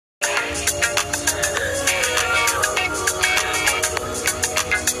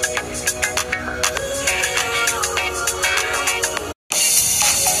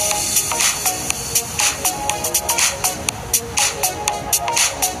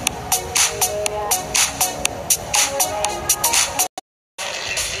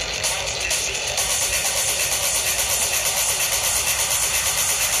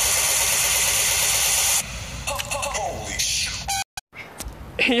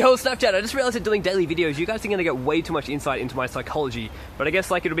Yo, Snapchat, I just realized that doing daily videos, you guys are going to get way too much insight into my psychology, but I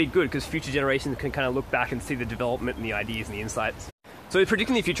guess like it'll be good because future generations can kind of look back and see the development and the ideas and the insights. So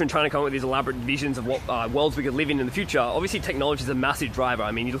predicting the future and trying to come up with these elaborate visions of what worlds we could live in the future, obviously technology is a massive driver.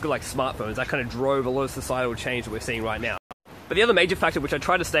 I mean, you look at like smartphones, that kind of drove a lot of societal change that we're seeing right now. But the other major factor which I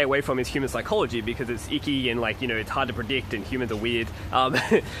try to stay away from is human psychology because it's icky and like, you know, it's hard to predict and humans are weird.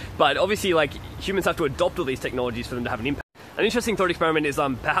 But obviously like humans have to adopt all these technologies for them to have an impact. An interesting thought experiment is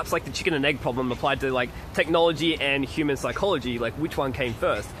perhaps like the chicken and egg problem applied to like technology and human psychology, like which one came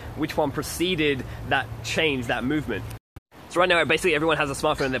first? Which one preceded that change, that movement? So right now, basically everyone has a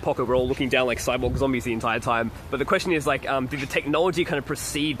smartphone in their pocket. We're all looking down like cyborg zombies the entire time. But the question is like, did the technology kind of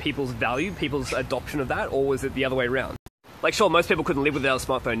precede people's value, people's adoption of that, or was it the other way around? Like, sure, most people couldn't live without a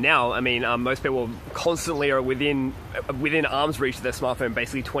smartphone now. I mean, most people constantly are within arm's reach of their smartphone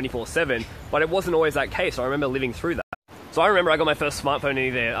basically 24/7, but it wasn't always that case. I remember living through that. So I remember I got my first smartphone in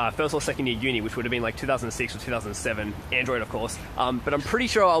either first or second year uni, which would have been like 2006 or 2007, Android of course, but I'm pretty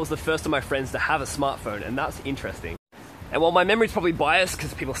sure I was the first of my friends to have a smartphone, and that's interesting. And while my memory's probably biased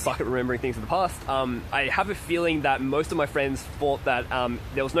because people suck at remembering things in the past, I have a feeling that most of my friends thought that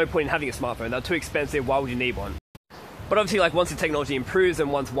there was no point in having a smartphone. They're too expensive, why would you need one? But obviously, like, once the technology improves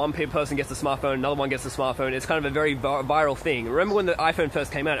and once one person gets a smartphone, another one gets a smartphone, it's kind of a very viral thing. Remember when the iPhone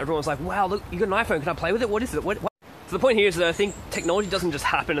first came out, everyone was like, wow, look, you got an iPhone, can I play with it? What is it? What? So the point here is that I think technology doesn't just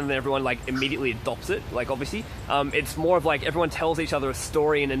happen and then everyone, like, immediately adopts it, like, obviously. It's more of, like, everyone tells each other a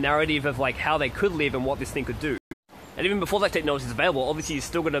story and a narrative of, like, how they could live and what this thing could do. And even before that technology is available, obviously you're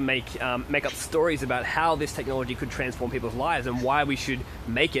still going to make up stories about how this technology could transform people's lives and why we should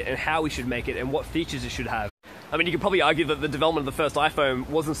make it and how we should make it and what features it should have. I mean, you could probably argue that the development of the first iPhone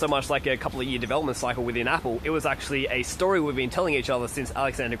wasn't so much like a couple of year development cycle within Apple. It was actually a story we've been telling each other since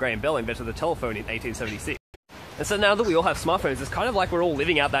Alexander Graham Bell invented the telephone in 1876. And so now that we all have smartphones, it's kind of like we're all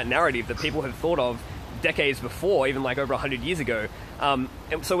living out that narrative that people have thought of decades before, even like over 100 years ago. And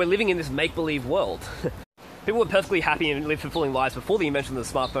so we're living in this make-believe world. People were perfectly happy and lived fulfilling lives before the invention of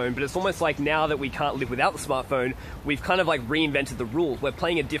the smartphone, but it's almost like now that we can't live without the smartphone, we've kind of like reinvented the rules. We're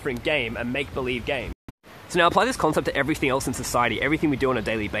playing a different game, a make-believe game. So now apply this concept to everything else in society, everything we do on a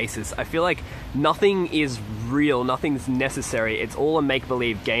daily basis. I feel like nothing is real, nothing's necessary. It's all a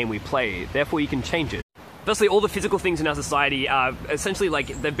make-believe game we play, therefore you can change it. Firstly, all the physical things in our society are essentially like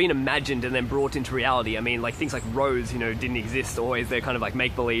they've been imagined and then brought into reality. I mean, like things like roads, you know, didn't exist always. They're kind of like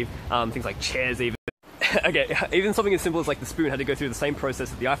make-believe. Things like chairs even. Okay, even something as simple as like the spoon had to go through the same process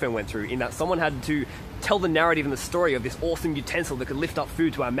that the iPhone went through, in that someone had to tell the narrative and the story of this awesome utensil that could lift up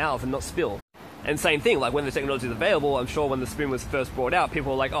food to our mouth and not spill. And same thing, like when the technology is available, I'm sure when the spoon was first brought out,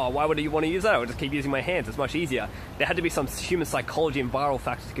 people were like, oh, why would you want to use that? I would just keep using my hands, it's much easier. There had to be some human psychology and viral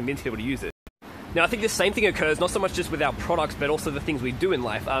factors to convince people to use it. Now, I think the same thing occurs not so much just with our products, but also the things we do in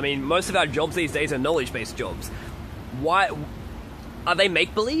life. I mean, most of our jobs these days are knowledge-based jobs. Why are they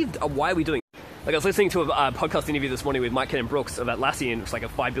make-believe? Why are we doing it? Like, I was listening to a podcast interview this morning with Mike Cannon-Brookes of Atlassian. It's like a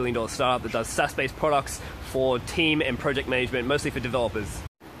 $5 billion startup that does SaaS-based products for team and project management, mostly for developers.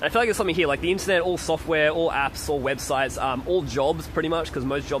 And I feel like there's something here, like the internet, all software, all apps, all websites, all jobs pretty much, because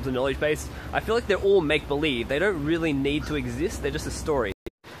most jobs are knowledge-based. I feel like they're all make-believe. They don't really need to exist, they're just a story.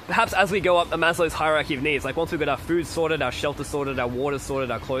 Perhaps as we go up Maslow's hierarchy of needs, like once we've got our food sorted, our shelter sorted, our water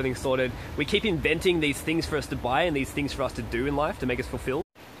sorted, our clothing sorted, we keep inventing these things for us to buy and these things for us to do in life to make us fulfilled.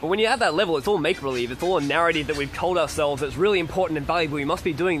 But when you're at that level, it's all make-believe. It's all a narrative that we've told ourselves that's really important and valuable. We must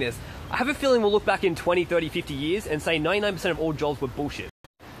be doing this. I have a feeling we'll look back in 20, 30, 50 years and say 99% of all jobs were bullshit.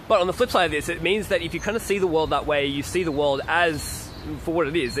 But on the flip side of this, it means that if you kind of see the world that way, you see the world as for what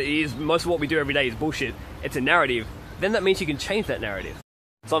it is. It is most of what we do every day is bullshit. It's a narrative. Then that means you can change that narrative.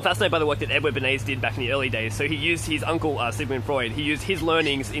 So I'm fascinated by the work that Edward Bernays did back in the early days. So he used his uncle, Sigmund Freud, he used his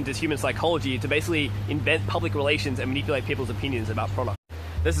learnings into human psychology to basically invent public relations and manipulate people's opinions about products.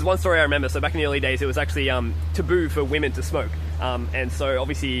 This is one story I remember. So back in the early days, it was actually taboo for women to smoke. And so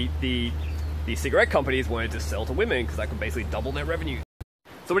obviously the cigarette companies wanted to sell to women because that could basically double their revenue.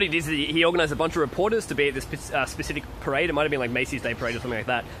 So what he did is he organized a bunch of reporters to be at this specific parade. It might have been like Macy's Day Parade or something like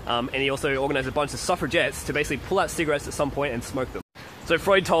that. And he also organized a bunch of suffragettes to basically pull out cigarettes at some point and smoke them. So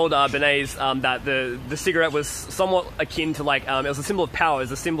Freud told Bernays that the cigarette was somewhat akin to like, it was a symbol of power, it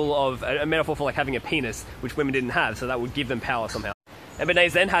was a symbol of, a metaphor for like having a penis, which women didn't have, so that would give them power somehow. And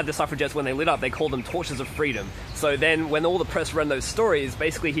Bernays then had the suffragettes, when they lit up, they called them torches of freedom. So then when all the press ran those stories,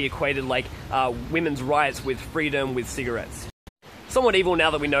 basically he equated like women's rights with freedom with cigarettes. Somewhat evil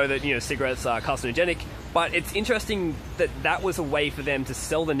now that we know that, you know, cigarettes are carcinogenic, but it's interesting that that was a way for them to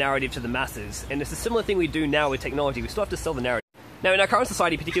sell the narrative to the masses. And it's a similar thing we do now with technology. We still have to sell the narrative. Now, in our current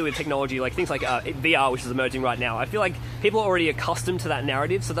society, particularly with technology, like things like VR, which is emerging right now, I feel like people are already accustomed to that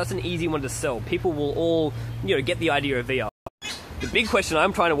narrative, so that's an easy one to sell. People will all, get the idea of VR. The big question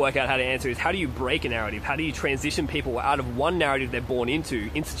I'm trying to work out how to answer is, how do you break a narrative? How do you transition people out of one narrative they're born into,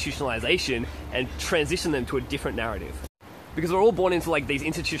 institutionalization, and transition them to a different narrative? Because we're all born into like these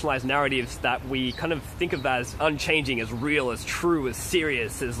institutionalized narratives that we kind of think of as unchanging, as real, as true, as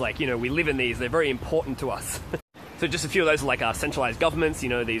serious, as like, we live in these, they're very important to us. So just a few of those are like centralized governments,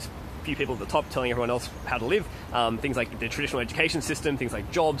 these few people at the top telling everyone else how to live. Things like the traditional education system, things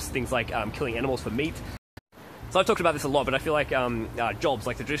like jobs, things like killing animals for meat. So I've talked about this a lot, but I feel like jobs,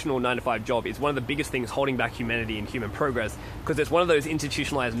 like the traditional 9-to-5 job, is one of the biggest things holding back humanity and human progress, because it's one of those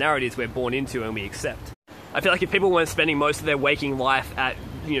institutionalized narratives we're born into and we accept. I feel like if people weren't spending most of their waking life at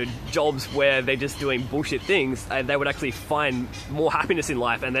jobs where they're just doing bullshit things, they would actually find more happiness in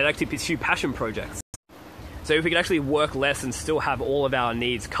life, and they'd actually pursue passion projects. So if we could actually work less and still have all of our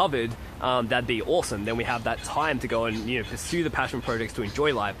needs covered, that'd be awesome. Then we have that time to go and pursue the passion projects to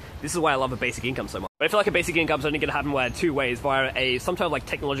enjoy life. This is why I love a basic income so much. But I feel like a basic income is only going to happen via two ways: via some type of like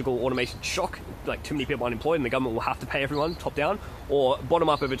technological automation shock, like too many people unemployed and the government will have to pay everyone top down, or bottom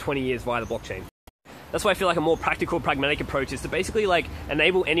up over 20 years via the blockchain. That's why I feel like a more practical, pragmatic approach is to basically like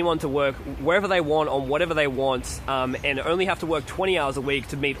enable anyone to work wherever they want, on whatever they want, and only have to work 20 hours a week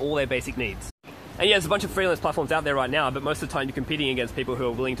to meet all their basic needs. And yeah, there's a bunch of freelance platforms out there right now, but most of the time you're competing against people who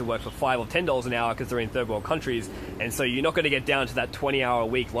are willing to work for $5 or $10 an hour because they're in third world countries, and so you're not going to get down to that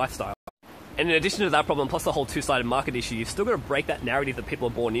 20-hour-a-week lifestyle. And in addition to that problem, plus the whole two-sided market issue, you've still got to break that narrative that people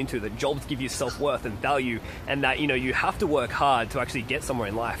are born into, that jobs give you self-worth and value, and that, you have to work hard to actually get somewhere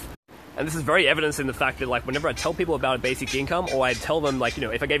in life. And this is very evidenced in the fact that, like, whenever I tell people about a basic income, or I tell them, like,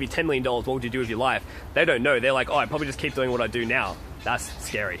 if I gave you $10 million, what would you do with your life? They don't know. They're like, oh, I'd probably just keep doing what I do now. That's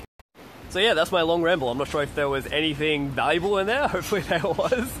scary. So yeah, that's my long ramble. I'm not sure if there was anything valuable in there. Hopefully there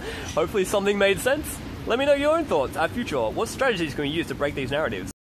was. Hopefully something made sense. Let me know your own thoughts at Future. What strategies can we use to break these narratives?